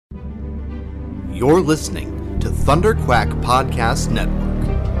You're listening to Thunderquack Podcast Network.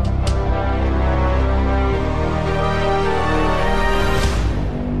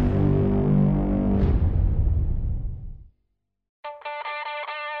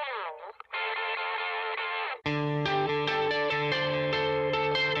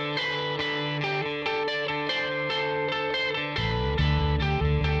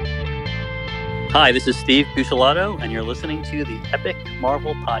 Hi, this is Steve Buccellato, and you're listening to the Epic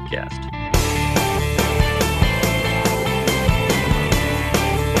Marvel Podcast.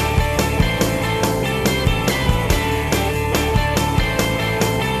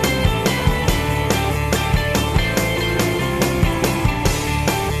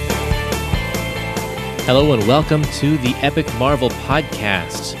 Hello and welcome to the Epic Marvel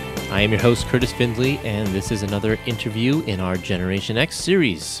Podcast. I am your host, Curtis Findley, and this is another interview in our Generation X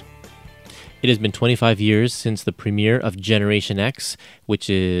series. It has been 25 years since the premiere of Generation X, which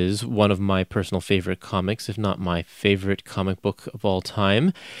is one of my personal favorite comics, if not my favorite comic book of all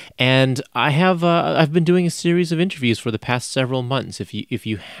time. And I've been doing a series of interviews for the past several months. If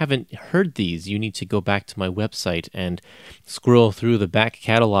you haven't heard these, you need to go back to my website and scroll through the back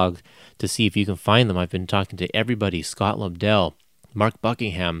catalog to see if you can find them. I've been talking to everybody: Scott Lobdell, Mark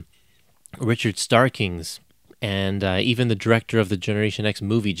Buckingham, Richard Starkings, and even the director of the Generation X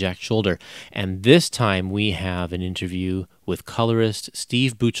movie, Jack Shoulder. And this time we have an interview with colorist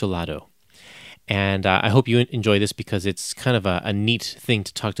Steve Buccellato. And I hope you enjoy this because it's kind of a neat thing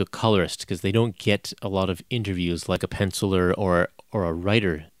to talk to a colorist, because they don't get a lot of interviews like a penciler or a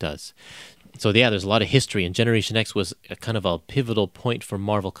writer does. So yeah, there's a lot of history, and Generation X was a kind of a pivotal point for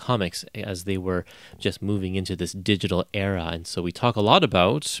Marvel Comics as they were just moving into this digital era. And so we talk a lot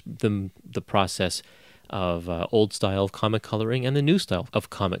about the process of old style of comic coloring and the new style of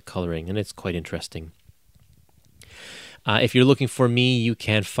comic coloring, and it's quite interesting. If you're looking for me, you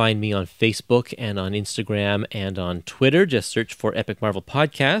can find me on Facebook and on Instagram and on Twitter. Just search for Epic Marvel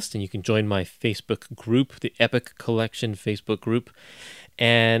Podcast, and you can join my Facebook group, the Epic Collection Facebook group.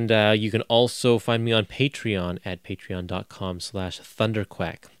 And you can also find me on Patreon at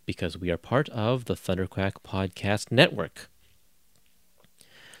patreon.com/Thunderquack, because we are part of the Thunderquack Podcast Network.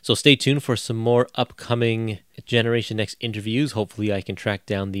 So stay tuned for some more upcoming Generation X interviews. Hopefully I can track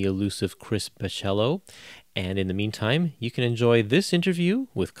down the elusive Chris Buccellato. And in the meantime, you can enjoy this interview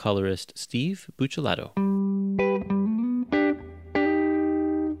with colorist Steve Buccellato.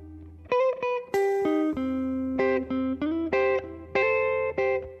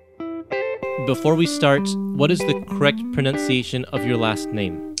 Before we start, what is the correct pronunciation of your last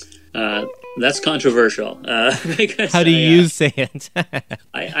name? That's controversial. Because How do you say it?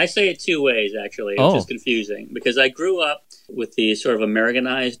 I say it two ways, actually, which is confusing, because I grew up with the sort of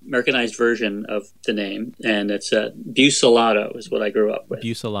Americanized version of the name, and it's Buccellato is what I grew up with.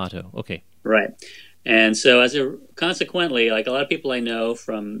 Buccellato, okay. Right. And so consequently, like a lot of people I know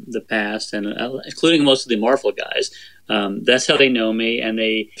from the past, and including most of the Marvel guys, that's how they know me, and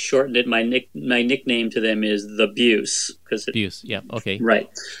they shortened it. My nickname to them is the Buse. Buse, yeah, okay. Right.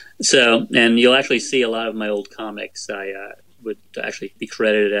 So, and you'll actually see a lot of my old comics, I would actually be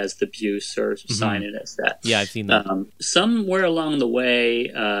credited as the Buse or sign it as that. Yeah, I've seen that. Somewhere along the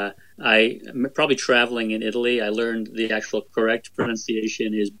way, I'm probably traveling in Italy. I learned the actual correct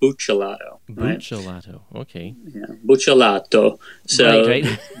pronunciation is Buccellato. Right? Buccellato, okay. Yeah, Buccellato. So, right.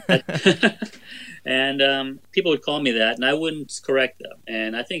 And people would call me that, and I wouldn't correct them.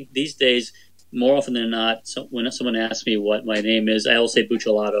 And I think these days, more often than not, when someone asks me what my name is, I always say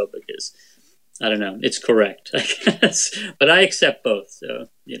Buccellato because, I don't know, it's correct, I guess. But I accept both, so,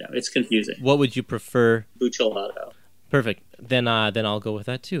 it's confusing. What would you prefer? Buccellato. Perfect. Then I'll go with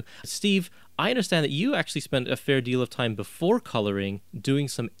that too. Steve, I understand that you actually spent a fair deal of time before coloring doing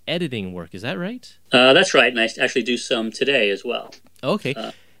some editing work. Is that right? That's right, and I actually do some today as well. Okay.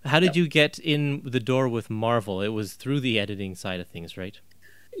 How did you get in the door with Marvel? It was through the editing side of things, right?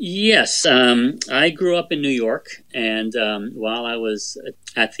 Yes. I grew up in New York, and while I was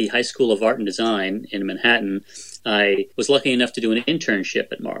at the High School of Art and Design in Manhattan, I was lucky enough to do an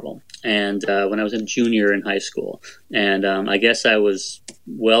internship at Marvel, and when I was a junior in high school. And I guess I was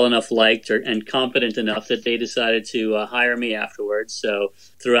well enough liked and competent enough that they decided to hire me afterwards. So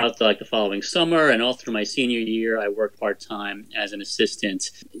throughout the following summer and all through my senior year, I worked part-time as an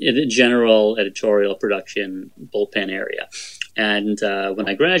assistant in the general editorial production bullpen area. And when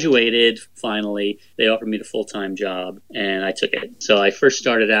I graduated, finally, they offered me the full-time job, and I took it. So I first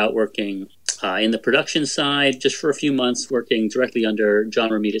started out working in the production side just for a few months, working directly under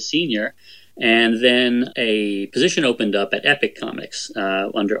John Romita Sr., and then a position opened up at Epic Comics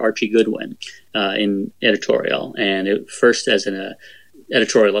under Archie Goodwin in editorial, and first as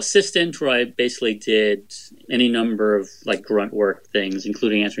editorial assistant, where I basically did any number of like grunt work things,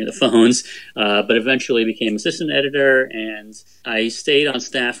 including answering the phones, but eventually became assistant editor, and I stayed on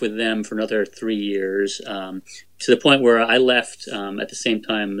staff with them for another 3 years, to the point where I left at the same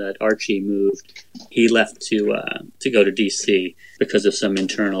time that Archie moved. He left to go to DC because of some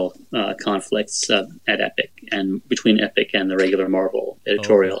internal conflicts at Epic and between Epic and the regular Marvel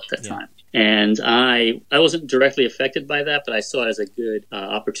editorial at that time. And I wasn't directly affected by that, but I saw it as a good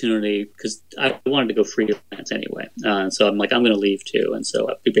opportunity because I wanted to go freelance anyway. So I'm like, I'm going to leave too. And so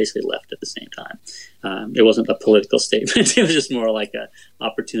we basically left at the same time. It wasn't a political statement. It was just more like a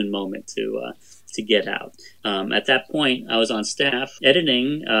opportune moment to get out. At that point, I was on staff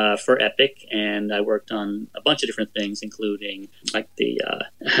editing for Epic, and I worked on a bunch of different things, including like the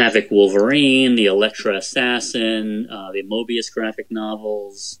Havoc Wolverine, the Elektra Assassin, the Mobius graphic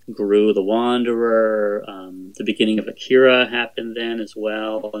novels, Gru the Wanderer, the beginning of Akira happened then as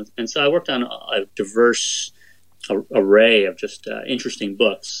well. And so I worked on a diverse array of just interesting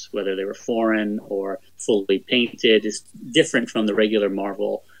books, whether they were foreign or fully painted. It's different from the regular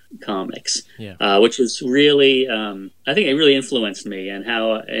Marvel comics, which was really, I think it really influenced me and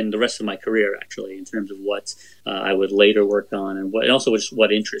the rest of my career, actually, in terms of what I would later work on and also just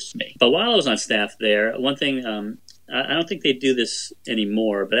what interests me. But while I was on staff there, one thing, I don't think they do this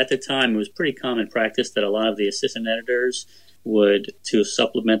anymore, but at the time it was pretty common practice that a lot of the assistant editors would, to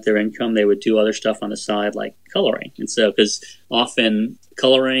supplement their income, they would do other stuff on the side like coloring. And so, because often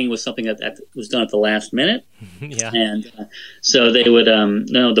coloring was something that was done at the last minute. And so they would,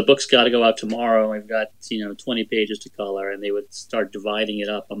 no, the book's got to go out tomorrow. We've got, 20 pages to color, and they would start dividing it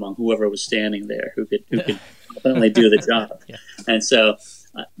up among whoever was standing there who could confidently do the job. And so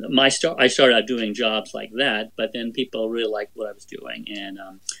I started out doing jobs like that, but then people really liked what I was doing. And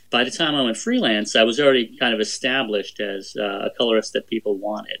by the time I went freelance, I was already kind of established as a colorist that people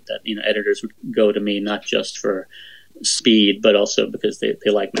wanted, that, editors would go to me not just for speed, but also because they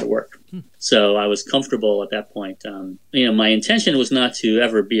like my work. So I was comfortable at that point. My intention was not to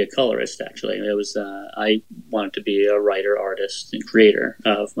ever be a colorist, actually. It was I wanted to be a writer, artist, and creator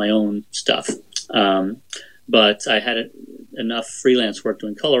of my own stuff. But I had enough freelance work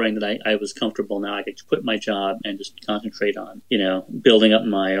doing coloring that I was comfortable now. I could quit my job and just concentrate on, building up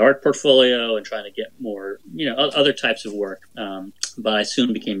my art portfolio and trying to get more, other types of work. But I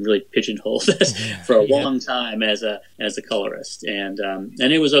soon became really pigeonholed for a long time as a colorist. And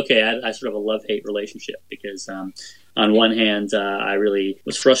it was okay. I sort of a love-hate relationship because on one hand, I really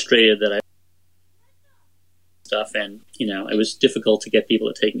was frustrated that I stuff, and it was difficult to get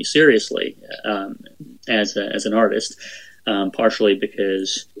people to take me seriously as an artist, partially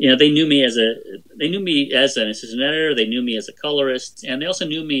because they knew me as an assistant editor, they knew me as a colorist, and they also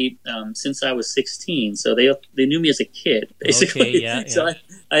knew me since I was 16, so they knew me as a kid, basically. So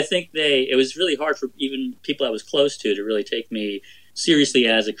I think it was really hard for even people I was close to really take me seriously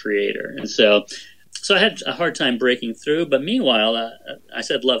as a creator, and so I had a hard time breaking through. But meanwhile, I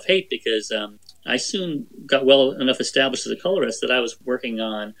said love-hate because I soon got well enough established as a colorist that I was working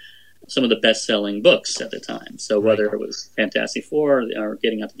on some of the best-selling books at the time. So whether it was Fantastic Four or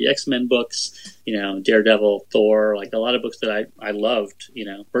getting onto the X-Men books, Daredevil, Thor, like a lot of books that I loved,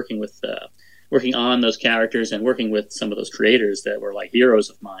 working on those characters and working with some of those creators that were like heroes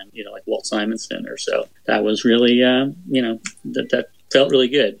of mine, like Walt Simonson or so. That was really, that felt really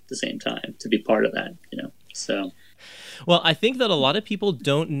good at the same time to be part of that, so... Well, I think that a lot of people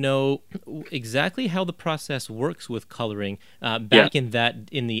don't know exactly how the process works with coloring. Back in the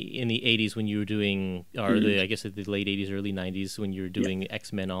 80s when you were doing, or I guess the late 80s, early 90s when you were doing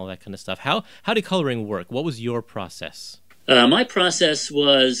X-Men, all that kind of stuff. How did coloring work? What was your process? My process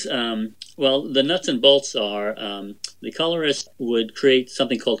was, the nuts and bolts are the colorist would create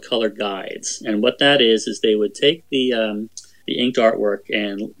something called color guides, and what that is they would take the inked artwork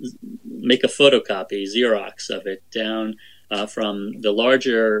and make a photocopy, Xerox of it, down from the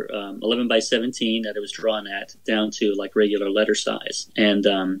larger 11 by 17 that it was drawn at down to like regular letter size. And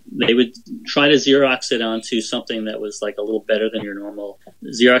they would try to Xerox it onto something that was like a little better than your normal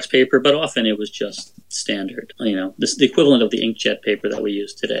Xerox paper, but often it was just standard, the equivalent of the inkjet paper that we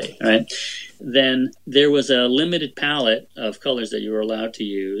use today, right? Then there was a limited palette of colors that you were allowed to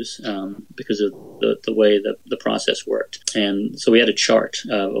use because of the way the process worked. And so we had a chart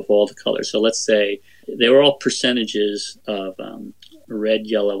of all the colors. So let's say they were all percentages of red,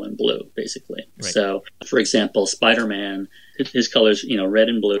 yellow, and blue, basically. Right. So, for example, Spider-Man, his colors, red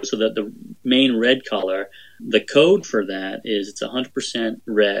and blue. So the main red color, the code for that is it's 100%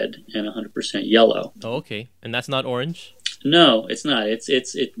 red and 100% yellow. Oh, okay. And that's not orange? No, it's not.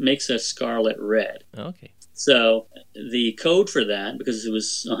 It makes a scarlet red. Oh, okay. So the code for that, because it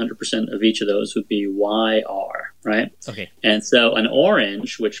was 100% of each of those, would be YR, right? Okay. And so an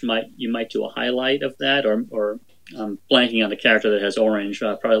orange, which you might do a highlight of that, or I'm blanking on the character that has orange.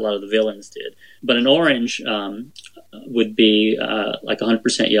 Probably a lot of the villains did. But an orange would be like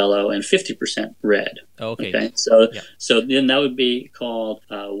 100% yellow and 50% red. Okay. So then that would be called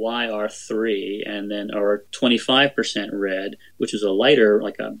YR3, and then or 25% red, which is a lighter,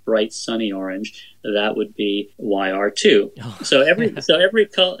 like a bright sunny orange. That would be YR2. Oh. So every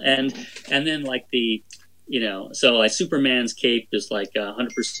color, and then like the, so like Superman's cape is like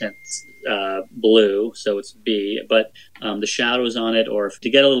 100% blue, so it's B, but the shadows on it, or to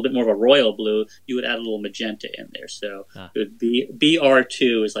get a little bit more of a royal blue, you would add a little magenta in there. So it would be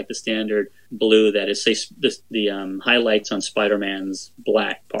BR2 is like the standard blue that is, say, the highlights on Spider-Man's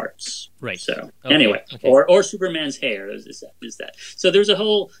black parts. Right. So okay. or Superman's hair is that. So there's a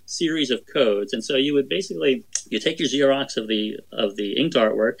whole series of codes, and so you would basically take your Xerox of the inked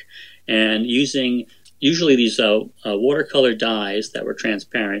artwork, and using usually these watercolor dyes that were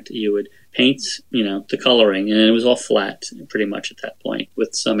transparent, you would paint, the coloring, and it was all flat pretty much at that point,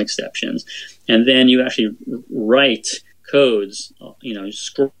 with some exceptions. And then you actually write codes,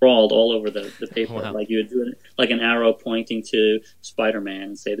 scrawled all over the paper. Wow. Like you would do it like an arrow pointing to Spider-Man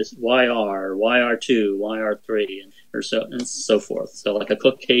and say this is YR, YR2, YR3, and so forth. So like a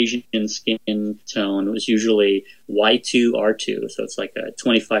Caucasian skin tone was usually Y2R2. So it's like a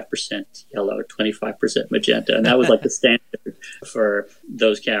 25% yellow, 25% magenta. And that was like the standard for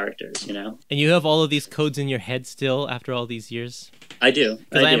those characters, And you have all of these codes in your head still after all these years? I do.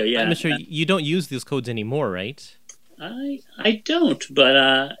 Yeah. I'm sure you don't use these codes anymore, right? I don't,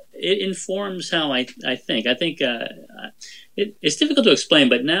 but it informs how I think. I think it's difficult to explain,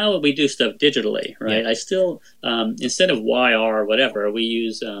 but now we do stuff digitally, right? Yeah. I still, instead of YR or whatever, we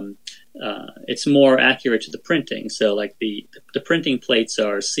use, it's more accurate to the printing. So like the printing plates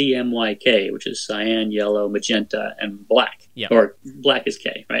are CMYK, which is cyan, yellow, magenta, and black. Yeah. Or black is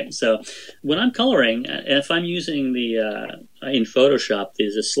K, right? So when I'm coloring, and if I'm using in Photoshop,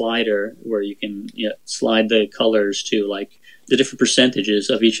 there's a slider where you can slide the colors to like the different percentages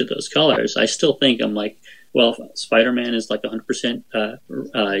of each of those colors. I still think I'm like, well, Spider-Man is like 100%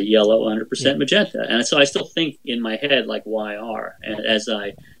 yellow, 100% magenta. And so I still think in my head like YR as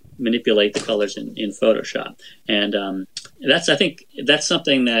I manipulate the colors in Photoshop. And I think that's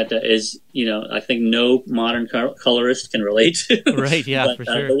something that is, I think no modern colorist can relate to. Right, yeah, but, for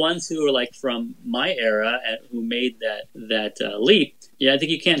sure. The ones who are like from my era and who made that leap, I think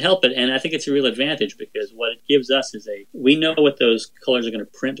you can't help it. And I think it's a real advantage because what it gives us is we know what those colors are going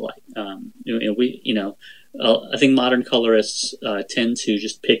to print like. I think modern colorists tend to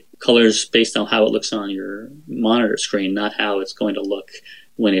just pick colors based on how it looks on your monitor screen, not how it's going to look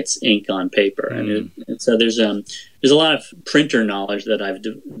when it's ink on paper. And so there's a lot of printer knowledge that I've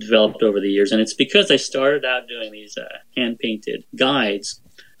developed over the years, and it's because I started out doing these hand-painted guides.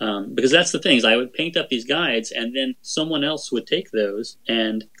 Because that's the thing, is I would paint up these guides, and then someone else would take those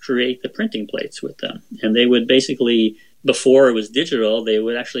and create the printing plates with them. And they would basically, before it was digital, they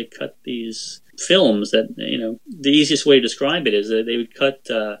would actually cut these films that, the easiest way to describe it is that they would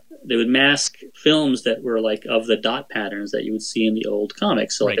they would mask films that were like of the dot patterns that you would see in the old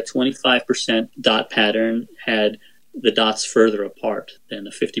comics. So like a 25% dot pattern had the dots further apart than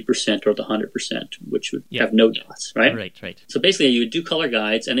the 50% or the 100%, which would have no dots, right? Right. So basically you would do color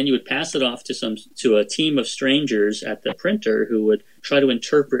guides, and then you would pass it off to a team of strangers at the printer who would try to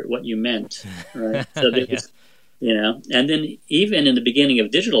interpret what you meant, right? So there was, and then even in the beginning of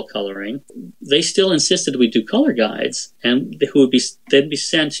digital coloring, they still insisted we do color guides, and they'd be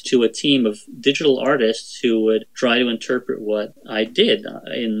sent to a team of digital artists who would try to interpret what I did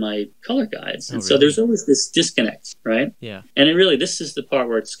in my color guides. And so there's always this disconnect, right? Yeah. And this is the part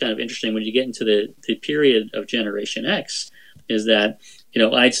where it's kind of interesting when you get into the period of Generation X, is that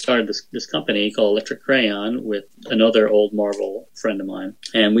I'd started this company called Electric Crayon with another old Marvel friend of mine,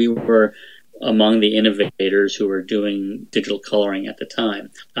 and we were among the innovators who were doing digital coloring at the time.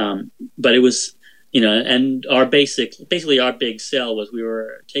 But it was, and basically our big sell was we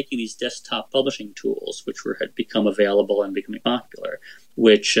were taking these desktop publishing tools, which had become available and becoming popular,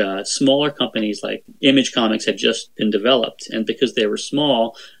 which smaller companies like Image Comics had just been developed. And because they were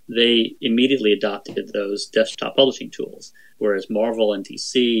small, they immediately adopted those desktop publishing tools. Whereas Marvel and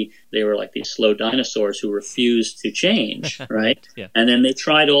DC, they were like these slow dinosaurs who refused to change, right? Yeah. And then they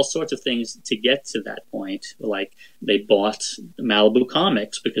tried all sorts of things to get to that point. Like they bought Malibu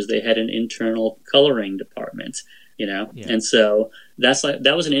Comics because they had an internal coloring department, Yeah. And so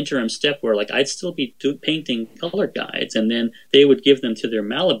that was an interim step where like I'd still be painting color guides, and then they would give them to their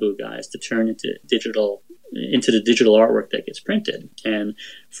Malibu guys to turn into digital into the digital artwork that gets printed. And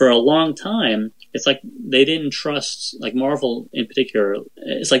for a long time, it's like they didn't trust, like Marvel in particular,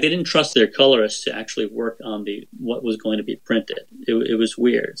 it's like they didn't trust their colorists to actually work on what was going to be printed. It was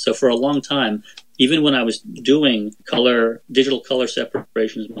weird. So for a long time, even when I was doing digital color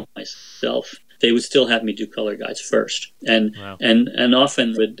separations myself, they would still have me do color guides first, and Wow. and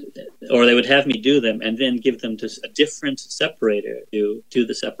often they would have me do them and then give them to a different separator to do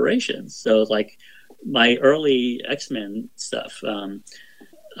the separations. So like my early X-Men stuff,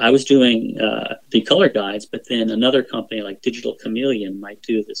 I was doing the color guides, but then another company like Digital Chameleon might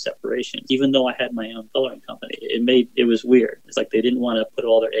do the separation. Even though I had my own coloring company, it was weird. It's like they didn't want to put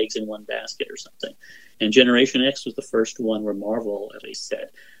all their eggs in one basket or something. And Generation X was the first one where Marvel at least said,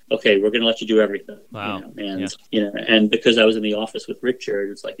 okay, we're going to let you do everything. Wow. And because I was in the office with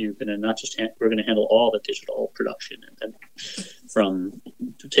Richard, it's like you're going to not just we're going to handle all the digital production, and from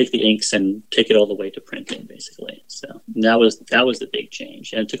to take the inks and take it all the way to printing, basically. So that was the big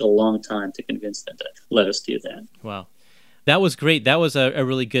change, and it took a long time to convince them to let us do that. Wow. That was great. That was a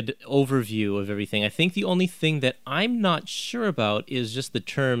really good overview of everything. I think the only thing that I'm not sure about is just the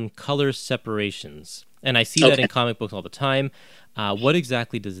term color separations. And I see that in comic books all the time. What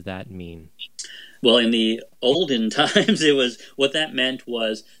exactly does that mean? Well, in the olden times, what that meant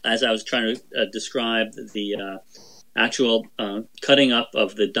was, as I was trying to describe the actual cutting up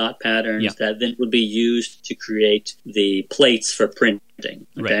of the dot patterns that then would be used to create the plates for printing.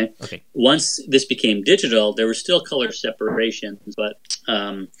 Okay? Right. Okay. Once this became digital, there were still color separations, but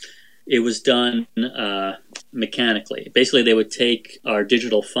it was done mechanically. Basically, they would take our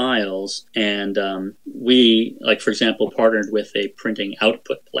digital files, and we, like, for example, partnered with a printing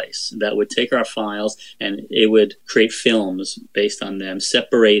output place that would take our files, and it would create films based on them,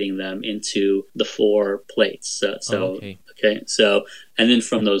 separating them into the 4 plates. Okay, and then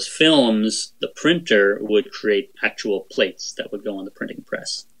from those films, the printer would create actual plates that would go on the printing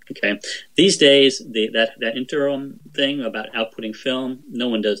press. Okay. These days, that interim thing about outputting film, no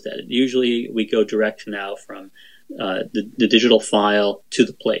one does that. Usually, we go direct now from the digital file to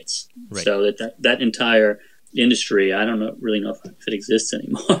the plates. Right. So that entire industry, I don't really know if it exists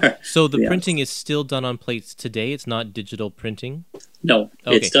anymore. So the printing is still done on plates today? It's not digital printing? No,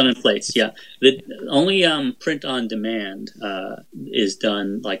 it's done in plates. Yeah, the only print on demand is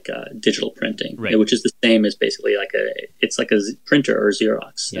done like digital printing, which is the same as basically it's like a printer or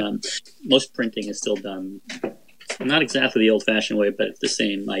Xerox. Yeah. Most printing is still done not exactly the old-fashioned way, but it's the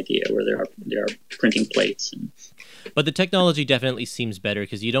same idea where there are printing plates. But the technology definitely seems better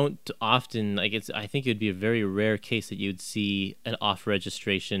because you don't often I think it would be a very rare case that you'd see an off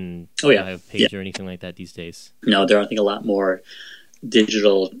registration page or anything like that these days. No, there are I think a lot more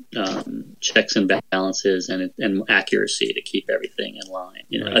digital checks and balances and accuracy to keep everything in line.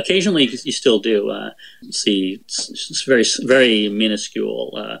 Occasionally you still do see very very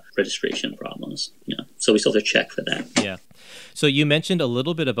minuscule registration problems. So we still have to check for that. Yeah. So you mentioned a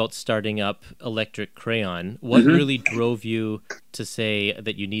little bit about starting up Electric Crayon. What really drove you to say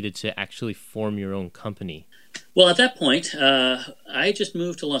that you needed to actually form your own company? Well, at that point, I just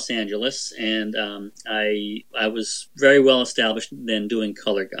moved to Los Angeles, and I was very well established then doing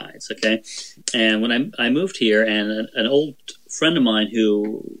color guides, okay? And when I moved here, and an old friend of mine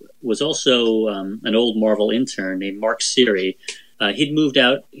who was also an old Marvel intern named Mark Siri, he'd moved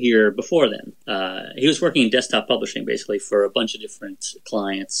out here before then. He was working in desktop publishing, basically, for a bunch of different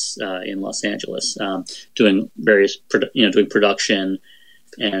clients in Los Angeles, doing various, doing production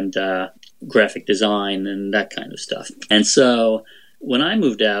and graphic design and that kind of stuff. And so when I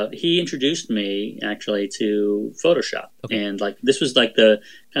moved out, he introduced me actually to Photoshop. Okay. And this was like the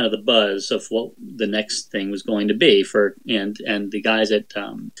kind of the buzz of what the next thing was going to be and the guys at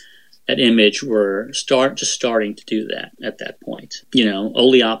Image were just starting to do that at that point.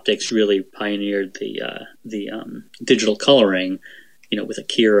 Ole Optics really pioneered the digital coloring, with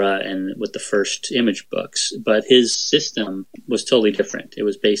Akira and with the first Image books. But his system was totally different. It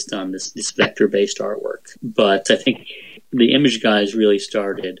was based on this vector-based artwork. But I think the Image guys really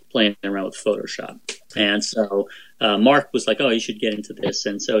started playing around with Photoshop. And so Mark was like, oh, you should get into this.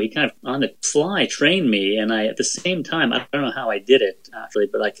 And so he kind of on the fly trained me. And at the same time, I don't know how I did it, actually,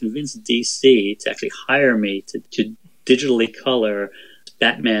 but I convinced DC to actually hire me to digitally color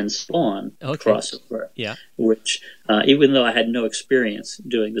Batman Spawn crossover, which even though I had no experience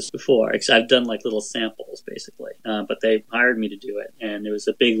doing this before, I've done little samples basically, but they hired me to do it, and it was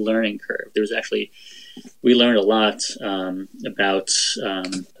a big learning curve. We learned a lot about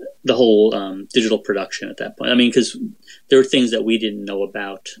the whole digital production at that point. I mean, because there were things that we didn't know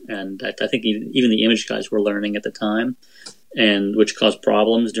about, and I think even the Image guys were learning at the time. and which caused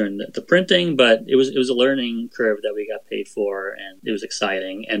problems during the printing. But it was a learning curve that we got paid for, and it was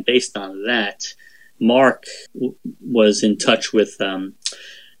exciting. And based on that, Mark was in touch with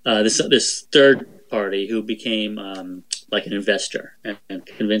this third party who became like an investor, and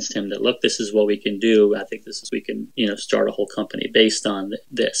convinced him that, look, this is what we can do. I think we can start a whole company based on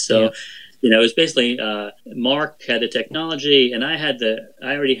this. So. Yeah. It was basically Mark had the technology, and I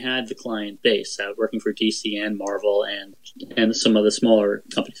already had the client base, working for DC and Marvel and some of the smaller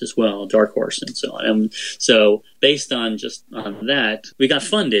companies as well, Dark Horse and so on. And so based on that, we got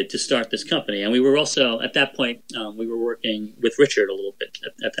funded to start this company, and we were also at that point we were working with Richard a little bit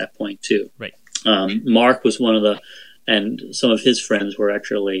at that point too. Right. Mark was and some of his friends were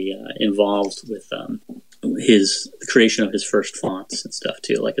actually involved with the creation of his first fonts and stuff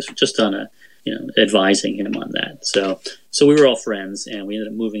too. Like, it's just on advising him on that. So we were all friends, and we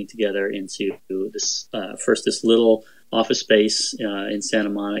ended up moving together into this little office space in Santa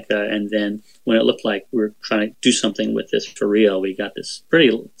Monica. And then when it looked like we were trying to do something with this for real, we got this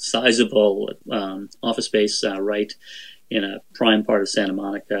pretty sizable office space right in a prime part of Santa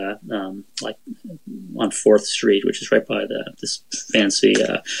Monica, like on 4th Street, which is right by this fancy.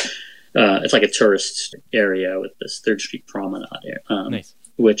 It's like a tourist area with this 3rd Street promenade. Nice.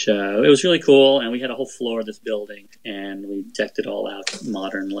 Which it was really cool, and we had a whole floor of this building, and we decked it all out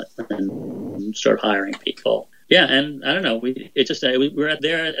modern and started hiring people. Yeah, and I don't know, we were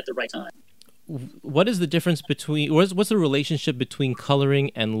there at the right time. What is the difference between what's the relationship between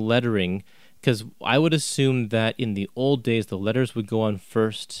coloring and lettering? Because I would assume that in the old days, the letters would go on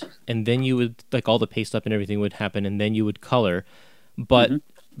first, and then you would, like, all the paste up and everything would happen, and then you would color. But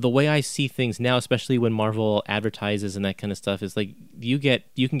the way I see things now, especially when Marvel advertises and that kind of stuff, is like you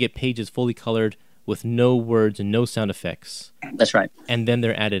can get pages fully colored with no words and no sound effects. That's right. And then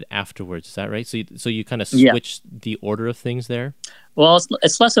they're added afterwards. Is that right? So you kind of switch the order of things there? Well,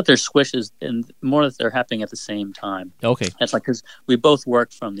 it's less that they're squishes and more that they're happening at the same time. Okay. It's like, because we both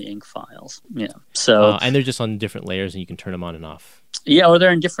work from the ink files. So and they're just on different layers, and you can turn them on and off. Yeah, or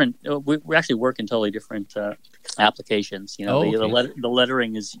they're in different. We actually work in totally different applications. Okay. The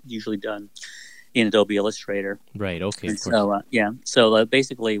lettering is usually done in Adobe Illustrator. Right. Okay. And so So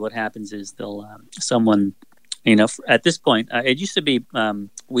basically, what happens is they'll someone, at this point, it used to be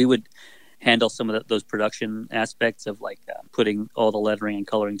we would handle some of those production aspects of like putting all the lettering and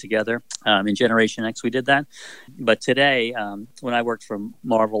coloring together. In Generation X, we did that. But today, when I worked for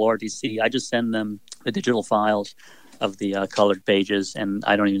Marvel or DC, I just send them the digital files of the colored pages, and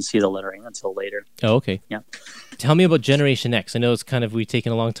I don't even see the lettering until later. Oh, okay. Yeah. Tell me about Generation X. I know it's we've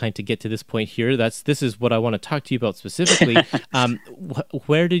taken a long time to get to this point here. This is what I want to talk to you about specifically.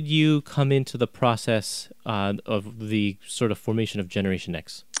 Where did you come into the process of the sort of formation of Generation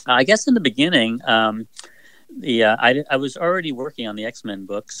X? I guess in the beginning, I was already working on the X-Men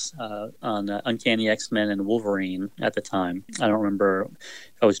books, on Uncanny X-Men and Wolverine at the time. I don't remember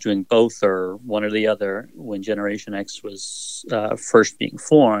if I was doing both or one or the other when Generation X was first being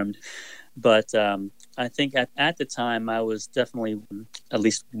formed. But I think at the time I was definitely at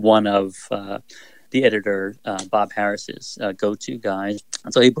least one of the editor, Bob Harris's go-to guys.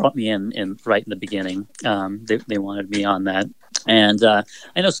 And so he brought me in right in the beginning. They wanted me on that. And I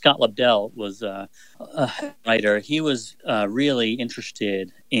know Scott Lobdell was a writer. He was really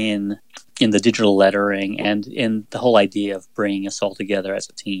interested in the digital lettering and in the whole idea of bringing us all together as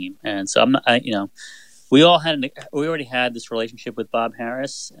a team. And so we already had this relationship with Bob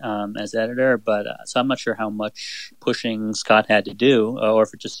Harris as editor, but so I'm not sure how much pushing Scott had to do, or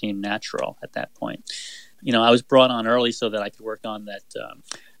if it just seemed natural at that point. I was brought on early so that I could work on that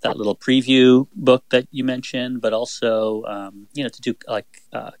little preview book that you mentioned, but also to do like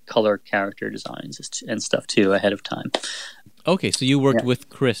color character designs and stuff too ahead of time. Okay, so you worked with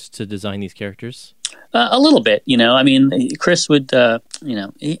Chris to design these characters? A little bit, I mean, Chris would,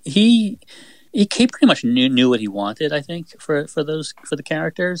 he pretty much knew what he wanted, I think, for the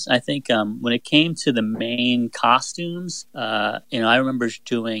characters. I think when it came to the main costumes, I remember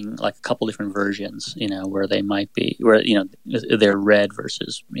doing like a couple different versions, where they're red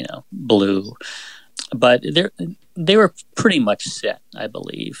versus blue, but they were pretty much set, I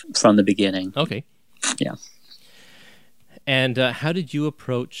believe, from the beginning. Okay. Yeah. And how did you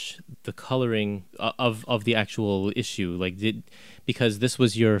approach the coloring of the actual issue? Because this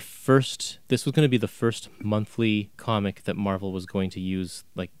was going to be the first monthly comic that Marvel was going to use,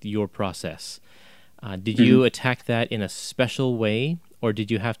 like, your process. Did you attack that in a special way, or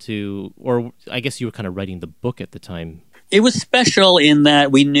did you have to, or I guess you were kind of writing the book at the time? It was special in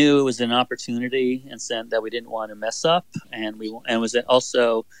that we knew it was an opportunity and that we didn't want to mess up, and it was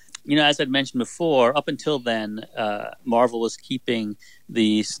also as I'd mentioned before, up until then, Marvel was keeping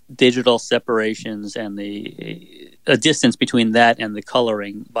these digital separations and a distance between that and the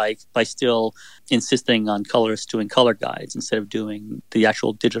coloring by still insisting on colorists doing color guides instead of doing the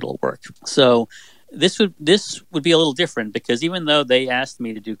actual digital work. So this would be a little different, because even though they asked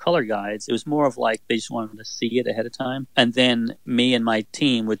me to do color guides, it was more of like they just wanted to see it ahead of time, and then me and my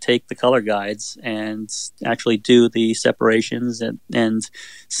team would take the color guides and actually do the separations and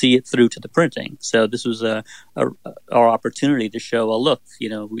see it through to the printing. So this was our opportunity to show, look,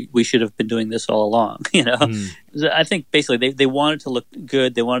 we should have been doing this all along. I think basically they wanted to look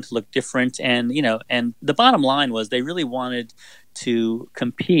good, they wanted to look different, and and the bottom line was they really wanted to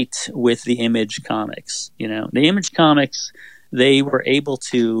compete with the Image comics. The Image comics, they were able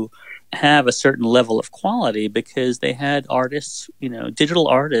to have a certain level of quality because they had artists, digital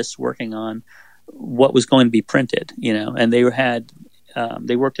artists working on what was going to be printed, and they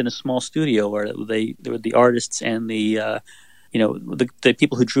worked in a small studio where there were the artists and the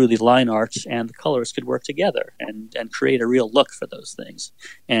people who drew the line arts and the colorists could work together and create a real look for those things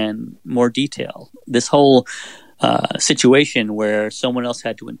and more detail. This whole situation where someone else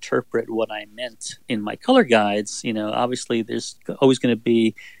had to interpret what I meant in my color guides, obviously there's always going to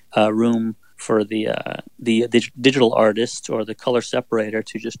be room for the digital artist or the color separator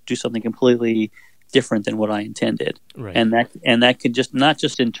to just do something completely different than what I intended. Right. And that could just, not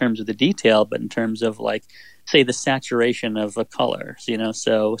just in terms of the detail, but in terms of, like, say, the saturation of a color.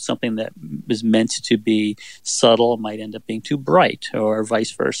 So something that is meant to be subtle might end up being too bright, or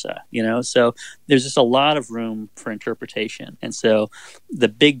vice versa. So there's just a lot of room for interpretation. And so the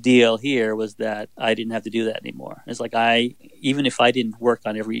big deal here was that I didn't have to do that anymore. It's like even if I didn't work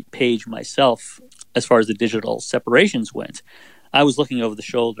on every page myself, as far as the digital separations went, I was looking over the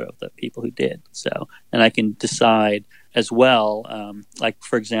shoulder of the people who did. So, and I can decide as well. Like,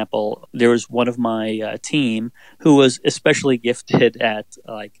 for example, there was one of my team who was especially gifted at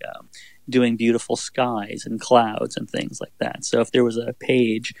doing beautiful skies and clouds and things like that. So if there was a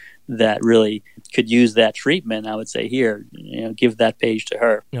page that really could use that treatment, I would say, here, give that page to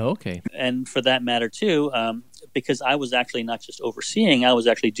her. Oh, okay. And for that matter, too, because I was actually not just overseeing, I was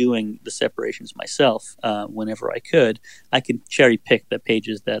actually doing the separations myself whenever I could. I could cherry pick the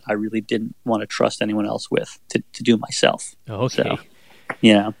pages that I really didn't want to trust anyone else with to do myself. Oh, okay. So,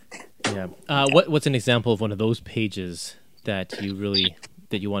 yeah. What's an example of one of those pages that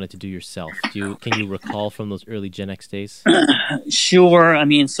you wanted to do yourself? Can you recall from those early Gen X days? Sure. I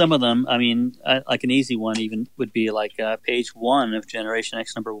mean, some of them. I mean, like an easy one even would be like page 1 of Generation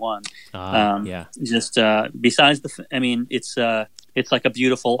X #1. Yeah. Just besides it's like a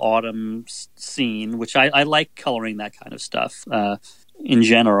beautiful autumn scene, which I like coloring that kind of stuff in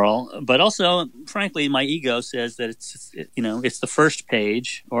general. But also, frankly, my ego says that it's the first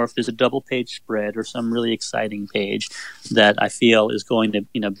page, or if there's a double page spread or some really exciting page that I feel is going to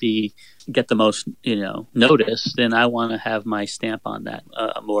get the most notice, then I want to have my stamp on that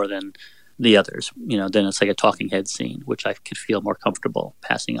more than the others. Then it's like a talking head scene, which I could feel more comfortable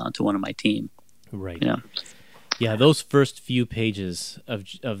passing on to one of my team. Right. Yeah, those first few pages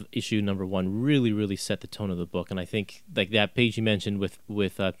of issue #1 really, really set the tone of the book, and I think like that page you mentioned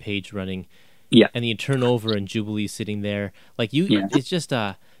with Paige running, and you turn over and Jubilee sitting there, like it's just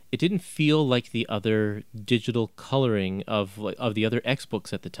it didn't feel like the other digital coloring of the other X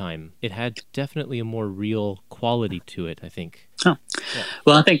books at the time. It had definitely a more real quality to it, I think. Oh. Yeah.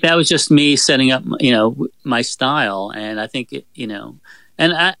 Well, I think that was just me setting up, my style, and I think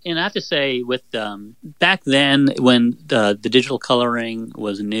And I have to say, with back then when the digital coloring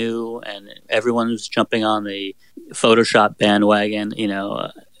was new and everyone was jumping on the Photoshop bandwagon,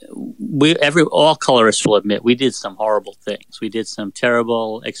 all colorists will admit we did some horrible things. We did some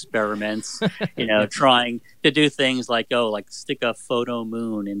terrible experiments, trying to do things like stick a photo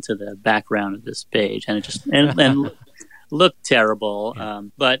moon into the background of this page, and it just and looked terrible. Yeah.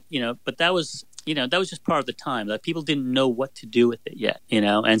 But that was. That was just part of the time that people didn't know what to do with it yet,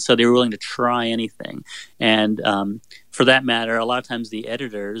 and so they were willing to try anything. And for that matter, a lot of times the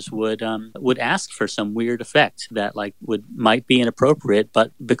editors would ask for some weird effect that might be inappropriate,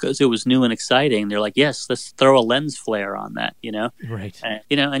 but because it was new and exciting, they're like, yes, let's throw a lens flare on that, Right.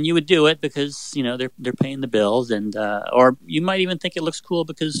 And you would do it because they're paying the bills, and or you might even think it looks cool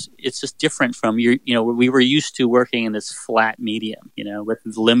because it's just different from we were used to working in this flat medium, with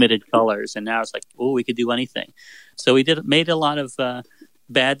limited colors, and now it's like, oh, we could do anything. So we made a lot of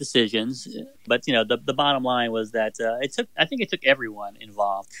bad decisions, but the bottom line was that I think it took everyone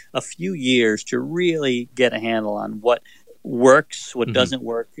involved a few years to really get a handle on what works, what doesn't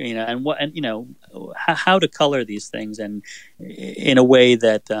work, how to color these things, and in a way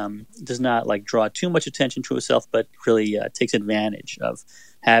that does not like draw too much attention to itself, but really takes advantage of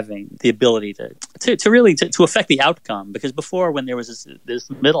having the ability to really affect the outcome. Because before, when there was this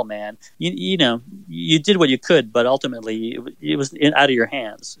middleman, you did what you could, but ultimately it was out of your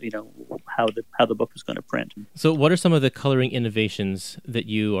hands. How the book was going to print. So, what are some of the coloring innovations that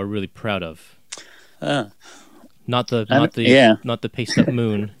you are really proud of? Not the paste up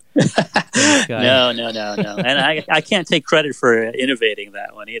moon. No. And I can't take credit for innovating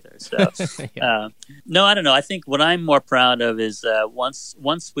that one either. So, no, I don't know. I think what I'm more proud of is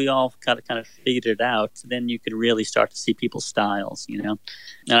once we all kind of figured it out, then you could really start to see people's styles, And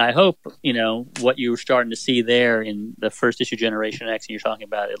I hope, what you were starting to see there in the first issue, Generation X, and you're talking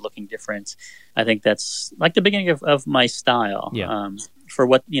about it looking different. I think that's like the beginning of my style. Yeah. For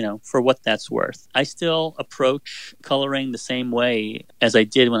what that's worth. I still approach coloring the same way as I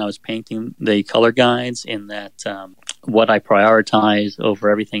did when I was painting the color guides, in that what I prioritize over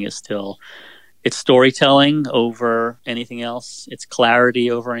everything is still it's storytelling over anything else. It's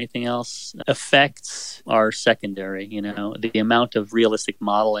clarity over anything else. Effects are secondary. The amount of realistic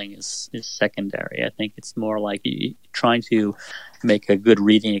modeling is secondary. I think it's more like trying to make a good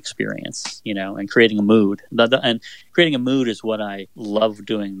reading experience, and creating a mood. And creating a mood is what I love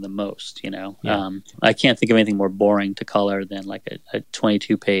doing the most, Yeah. I can't think of anything more boring to color than like a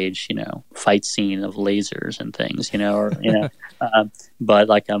 22-page, fight scene of lasers and things, but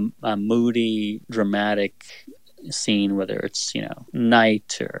like a moody, dramatic scene, whether it's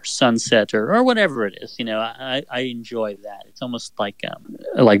night or sunset or whatever it is, I enjoy that. It's almost like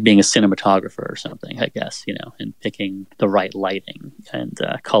being a cinematographer or something, I guess, and picking the right lighting and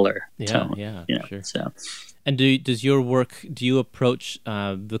color tone. Sure. So, and do you approach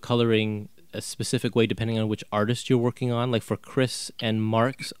the coloring a specific way depending on which artist you're working on? Like for Chris and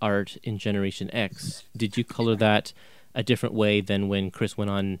Mark's art in Generation X, did you color that a different way than when Chris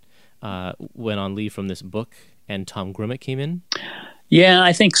went on leave from this book and Tom Grummett came in? Yeah,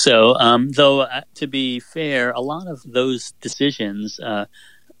 I think so. Though, to be fair, a lot of those decisions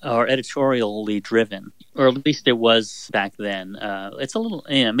are editorially driven, or at least it was back then. It's a little,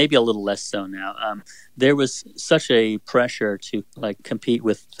 maybe a little less so now. There was such a pressure to compete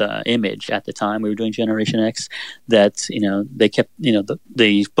with Image at the time we were doing Generation X that they kept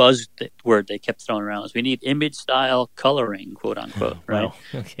the buzzword they kept throwing around was we need Image style coloring, quote unquote, right? Wow.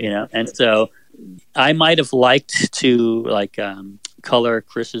 Okay. And so I might have liked to color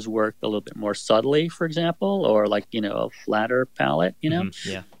Chris's work a little bit more subtly, for example, or a flatter palette, Mm-hmm.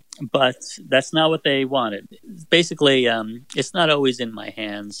 Yeah. But that's not what they wanted. Basically, it's not always in my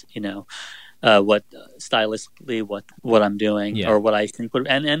hands, what stylistically what I'm doing or what I think would,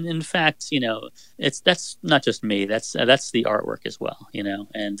 and in fact, that's not just me. That's the artwork as well,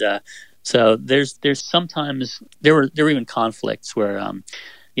 and so there's sometimes there were even conflicts where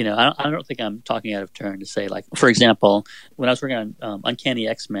I don't think I'm talking out of turn to say, for example, when I was working on Uncanny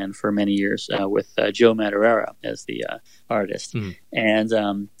X-Men for many years with Joe Madureira as the artist,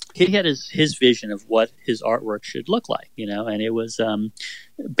 and he had his vision of what his artwork should look like, and it was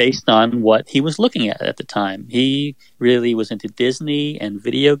based on what he was looking at the time. He really was into Disney and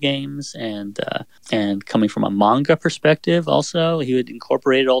video games, and coming from a manga perspective, also he had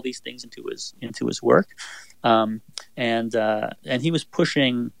incorporated all these things into his work. And he was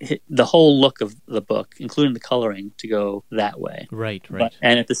pushing the whole look of the book, including the coloring, to go that way. Right.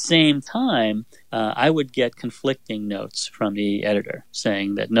 And at the same time, I would get conflicting notes from the editor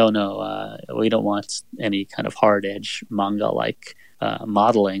saying that no, we don't want any kind of hard edge manga-like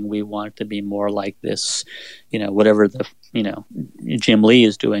modeling. We want it to be more like this, whatever the Jim Lee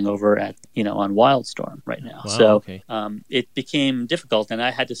is doing over at on Wildstorm right now. Wow, so okay. It became difficult, and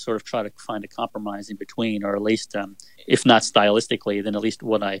I had to sort of try to find a compromise in between, or at least if not stylistically, then at least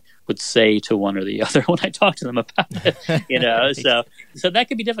what I would say to one or the other when I talk to them about it. Right. So that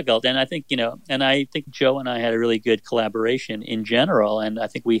could be difficult, and I think and I think Joe and I had a really good collaboration in general, and I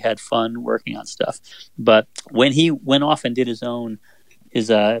think we had fun working on stuff. But when he went off and did his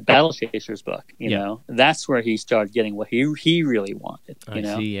Battle Chasers book, that's where he started getting what he really wanted. I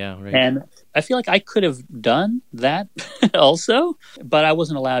see, yeah, right. And I feel like I could have done that also, but I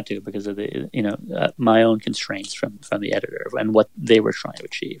wasn't allowed to because of the my own constraints from the editor and what they were trying to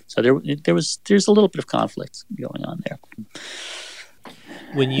achieve. So there's a little bit of conflict going on there.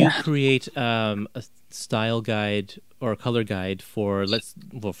 When you create a style guide or a color guide for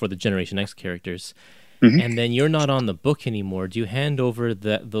the Generation X characters. Mm-hmm. And then you're not on the book anymore. Do you hand over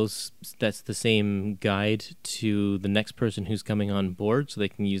that's the same guide to the next person who's coming on board so they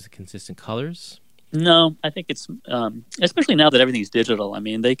can use the consistent colors? No, I think it's especially now that everything's digital. I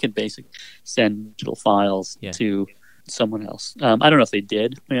mean, they could basically send digital files to someone else. I don't know if they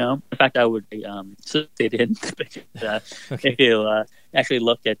did. In fact, I would. So they didn't. If you actually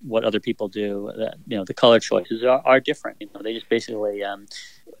look at what other people do, the color choices are different. They just basically.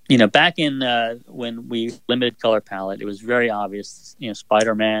 Back in when we limited color palette, it was very obvious.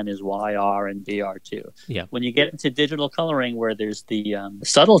 Spider-Man is YR and BR2. Yeah. When you get into digital coloring, where there's the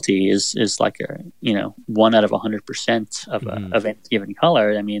subtlety is like 1 out of 100% of any given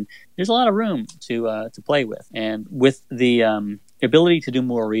color. I mean, there's a lot of room to play with, and with the ability to do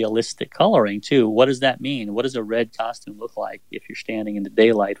more realistic coloring too. What does that mean? What does a red costume look like if you're standing in the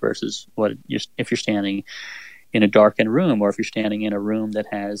daylight versus if you're standing in a darkened room, or if you're standing in a room that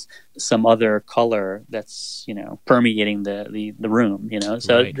has some other color that's permeating the room,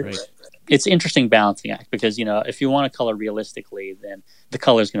 so right. It's interesting balancing act, because if you want to color realistically, then the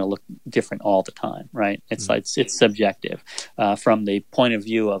color is going to look different all the time, right? It's subjective from the point of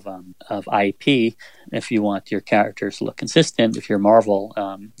view of IP. If you want your characters to look consistent, if you're Marvel,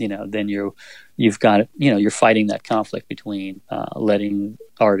 then you've got you're fighting that conflict between letting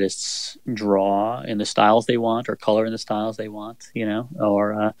artists draw in the styles they want, or color in the styles they want,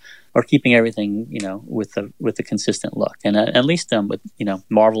 or keeping everything with a consistent look. And at least with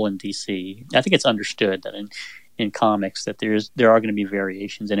Marvel and DC, I think it's understood that in comics that there are going to be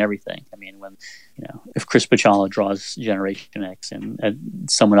variations in everything. I mean, when if Chris Buccellato draws Generation X and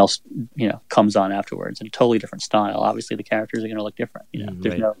someone else comes on afterwards in a totally different style, obviously the characters are going to look different.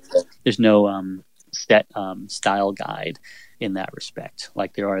 There's no set style guide in that respect,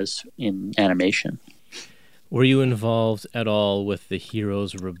 like there is in animation. Were you involved at all with the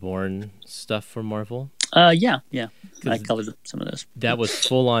Heroes Reborn stuff for Marvel? Yeah. I colored some of those. That was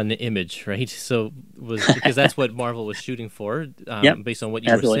full on Image, right? So because that's what Marvel was shooting for, based on what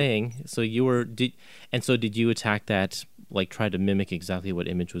you were saying. So did you attack that, like try to mimic exactly what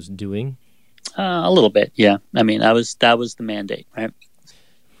Image was doing? A little bit, yeah. I mean, that was the mandate, right?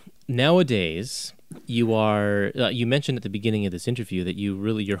 Nowadays, you are. You mentioned at the beginning of this interview that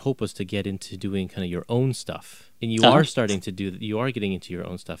your hope was to get into doing kind of your own stuff, and you are starting to do. You are getting into your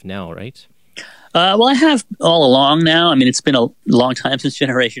own stuff now, right? Well, I have all along now. I mean, it's been a long time since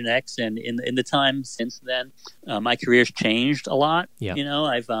Generation X, and in the time since then, my career's changed a lot. Yeah.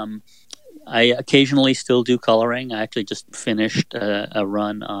 I occasionally still do coloring. I actually just finished a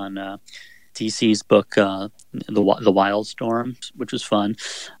run on DC's book, the Wildstorm, which was fun,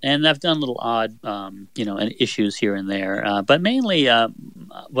 and I've done little odd, issues here and there. But mainly,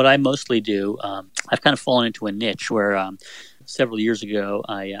 what I mostly do, I've kind of fallen into a niche where several years ago,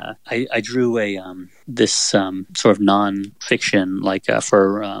 I drew this sort of non-fiction, like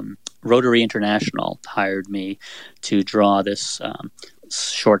for Rotary International hired me to draw this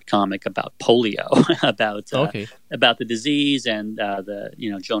short comic about polio, about the disease and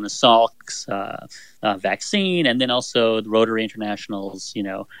the Jonas Salk's vaccine, and then also the Rotary International's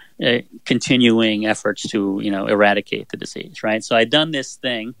continuing efforts to eradicate the disease, right? So I'd done this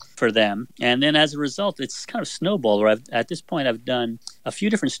thing for them, and then as a result, it's kind of snowballed. Where at this point I've done a few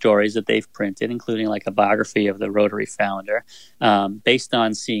different stories that they've printed, including like a biography of the Rotary founder, based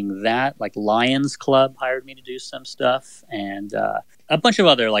on seeing that. Like Lions Club hired me to do some stuff, and a bunch of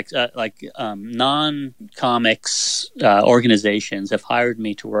other non-comics organizations have hired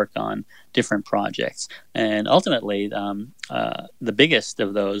me to work on different projects. And ultimately, the biggest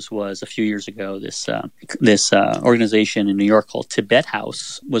of those was a few years ago. This organization in New York called Tibet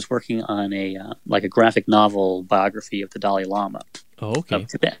House was working on a graphic novel biography of the Dalai Lama. Oh, okay. Of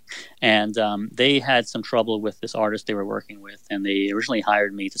Tibet. And they had some trouble with this artist they were working with, and they originally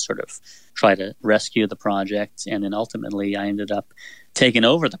hired me to sort of try to rescue the project. And then ultimately, I ended up taking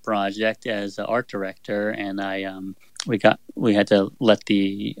over the project as an art director, and we had to let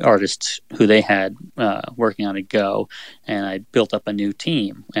the artist who they had working on it go, and I built up a new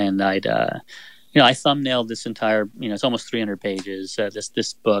team, and I thumbnailed this entire, it's almost 300 pages,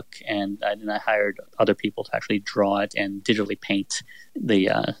 this book, and then I hired other people to actually draw it and digitally paint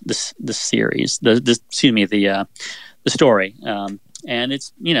the series, the story, and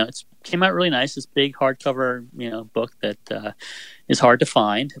it's came out really nice. This big hardcover, book that is hard to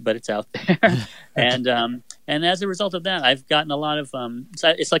find, but it's out there, and as a result of that, I've gotten a lot of.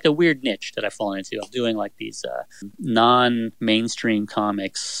 It's like a weird niche that I've fallen into. I'm doing like these non-mainstream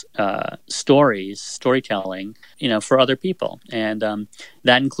comics storytelling, for other people, and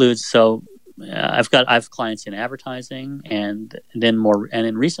that includes I have clients in advertising, and then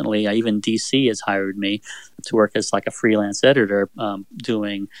recently, even DC has hired me to work as like a freelance editor,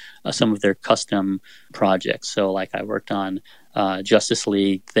 doing some of their custom projects. So, like I worked on Justice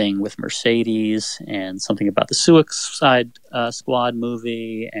League thing with Mercedes, and something about the Suicide Squad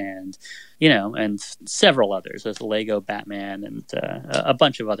movie, and and several others. There's a Lego Batman and a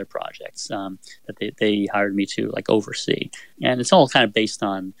bunch of other projects that they hired me to oversee, and it's all kind of based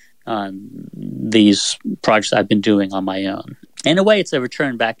on these projects I've been doing on my own. In a way, it's a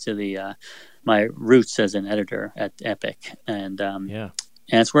return back to the my roots as an editor at Epic, and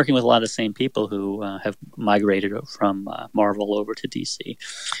and it's working with a lot of the same people who have migrated from Marvel over to DC.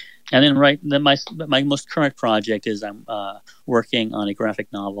 And then my most current project is I'm working on a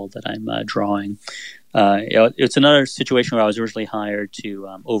graphic novel that I'm drawing. It's another situation where I was originally hired to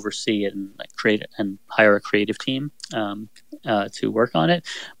oversee it and create it and hire a creative team to work on it.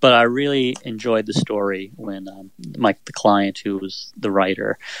 But I really enjoyed the story when the client, who was the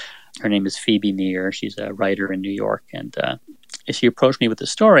writer, her name is Phoebe Neer. She's a writer in New York, and she approached me with the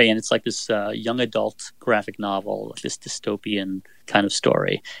story, and it's like this young adult graphic novel, like this dystopian kind of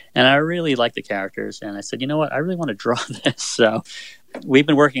story. And I really like the characters, and I said, you know what, I really want to draw this. So we've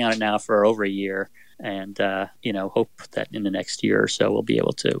been working on it now for over a year, and hope that in the next year or so we'll be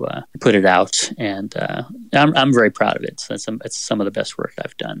able to put it out. And I'm very proud of it. So it's some of the best work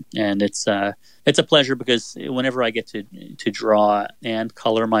I've done, and it's a pleasure because whenever I get to draw and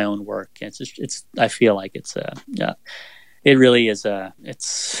color my own work, I feel like it really is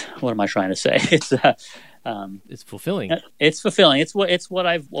it's what am I trying to say? It's fulfilling. It's fulfilling. It's what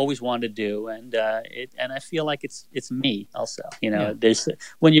I've always wanted to do, and I feel like it's me also. There's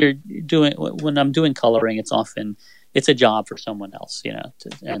when I'm doing coloring, it's a job for someone else.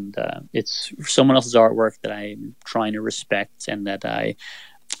 And it's someone else's artwork that I'm trying to respect, and that I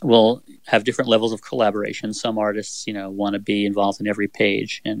will have different levels of collaboration. Some artists, want to be involved in every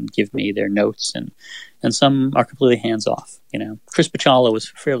page and give me their notes, and some are completely hands off. Chris Buccellato was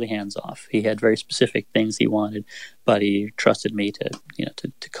fairly hands off. He had very specific things he wanted, but he trusted me to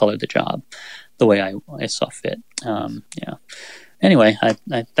color the job the way I saw fit. Anyway,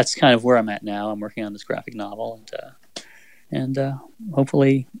 that's kind of where I'm at now. I'm working on this graphic novel, and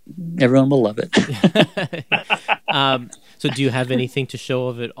hopefully everyone will love it. So do you have anything to show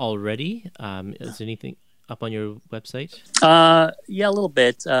of it already? Is there anything up on your website? Yeah, a little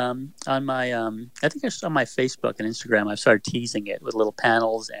bit. On my, I think it's on my Facebook and Instagram. I've started teasing it with little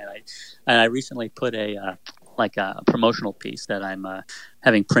panels, and I recently put a promotional piece that I'm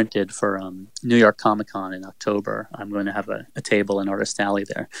having printed for New York Comic Con in October. I'm going to have a table in Artist Alley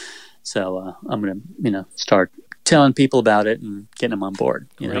there, so I'm going to start telling people about it and getting them on board.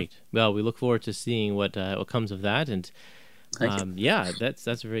 Great. Well, we look forward to seeing what comes of that, and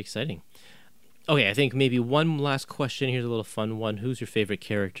that's very exciting. Okay, I think maybe one last question. Here's a little fun one. Who's your favorite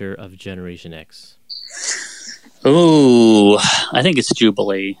character of Generation X? Oh, I think it's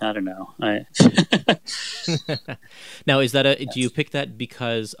Jubilee. I don't know. Now, do you pick that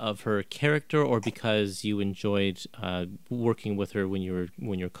because of her character, or because you enjoyed working with her when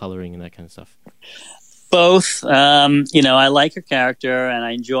you're coloring and that kind of stuff? Both. I like her character, and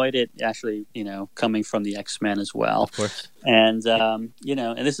I enjoyed it actually, coming from the X-Men as well. Of course. And, and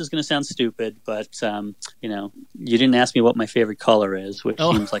this is going to sound stupid, but, you didn't ask me what my favorite color is, which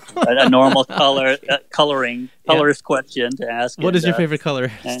seems like a normal colorist question to ask. What is your favorite color,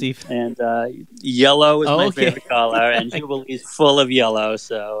 Steve? And yellow is my favorite color, and Jubilee's full of yellow,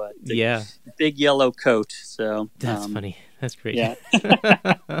 so big yellow coat. So that's funny. That's great. Yeah.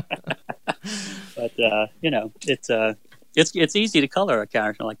 But it's easy to color a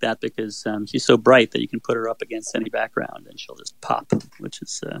character like that because she's so bright that you can put her up against any background and she'll just pop, which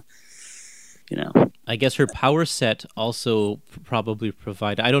is I guess her power set also probably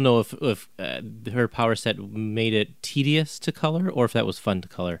provided. I don't know if her power set made it tedious to color, or if that was fun to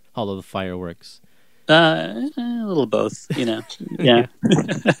color, all of the fireworks. A little both, Yeah.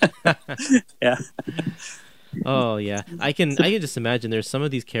 Yeah. Oh yeah, I can just imagine there's some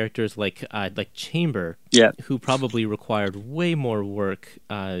of these characters like Chamber, who probably required way more work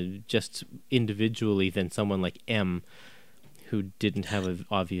just individually than someone like M, who didn't have an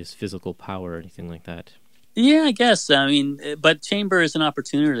obvious physical power or anything like that. Yeah, I guess. I mean, but Chamber is an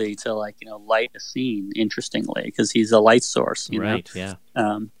opportunity to light a scene interestingly because he's a light source. Right. Yeah.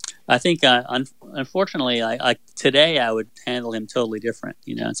 I think, unfortunately, I today I would handle him totally different.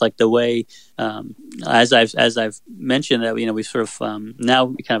 It's like the way, as I've mentioned that we sort of now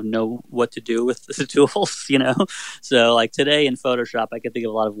we kind of know what to do with the tools. So like today in Photoshop, I can think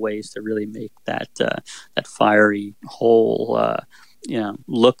of a lot of ways to really make that fiery whole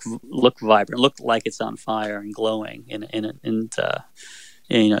look vibrant, look like it's on fire and glowing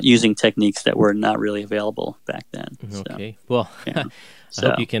using techniques that were not really available back then. Okay. Well, Yeah. I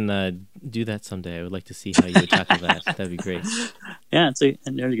hope you can do that someday. I would like to see how you would tackle that. That'd be great. Yeah,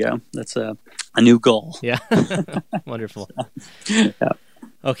 and there you go. That's a new goal. Yeah. Wonderful. Yeah.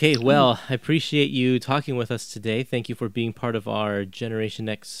 Okay, well, I appreciate you talking with us today. Thank you for being part of our Generation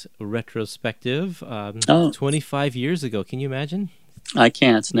X retrospective. 25 years ago. Can you imagine? I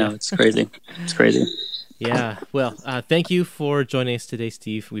can't. No, it's crazy. It's crazy. Yeah. Well, thank you for joining us today,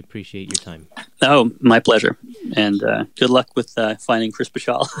 Steve. We appreciate your time. Oh, my pleasure. And good luck with finding Chris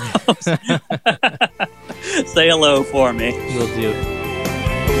Buccellato. Say hello for me. Will do.